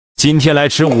今天来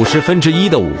吃1/50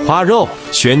的五花肉，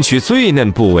选取最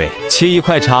嫩部位，切一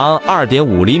块长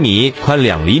2.5厘米、宽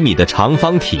2厘米的长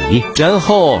方体，然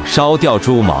后烧掉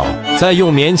猪毛，再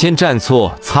用棉签蘸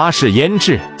醋擦拭腌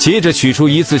制。接着取出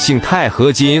一次性钛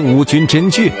合金无菌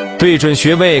针具，对准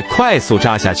穴位快速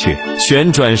扎下去，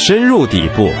旋转深入底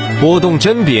部，拨动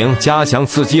针柄加强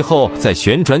刺激后再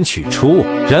旋转取出，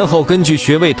然后根据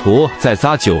穴位图再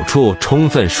扎9处，充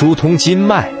分疏通筋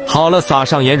脉。好了，撒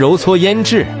上盐揉搓腌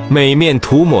制，每面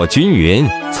涂抹均匀，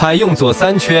采用左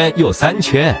3圈右3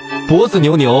圈，脖子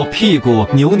扭扭，屁股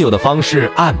扭扭的方式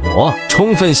按摩，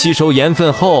充分吸收盐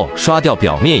分后刷掉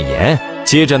表面盐。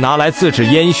接着拿来自制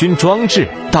烟熏装置，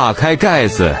打开盖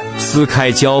子，撕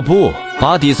开胶布，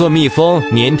把底座密封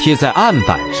粘贴在案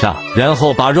板上，然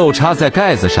后把肉插在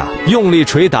盖子上，用力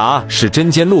捶打，使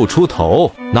针尖露出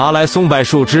头。拿来松柏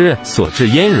树枝所制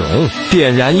烟绒，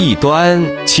点燃一端，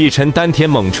气沉丹田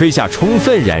猛吹下，充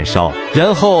分燃烧，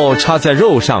然后插在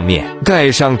肉上面，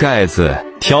盖上盖子，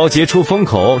调节出风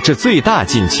口至最大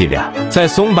进气量，在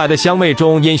松柏的香味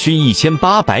中烟熏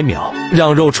1800秒，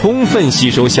让肉充分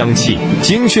吸收香气。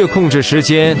精确控制时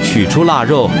间，取出腊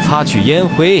肉，擦去烟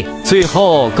灰，最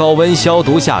后高温消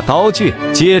毒下刀具。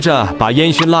接着把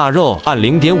烟熏腊肉按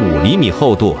0.5厘米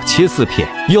厚度切4片，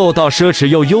又到奢侈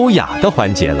又优雅的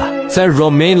环节了。在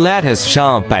romaine lettuce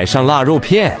上摆上腊肉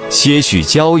片，些许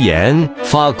椒盐，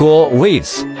法国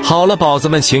whiz。好了，宝子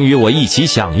们，请与我一起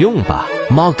享用吧。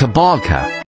Mocha Boca。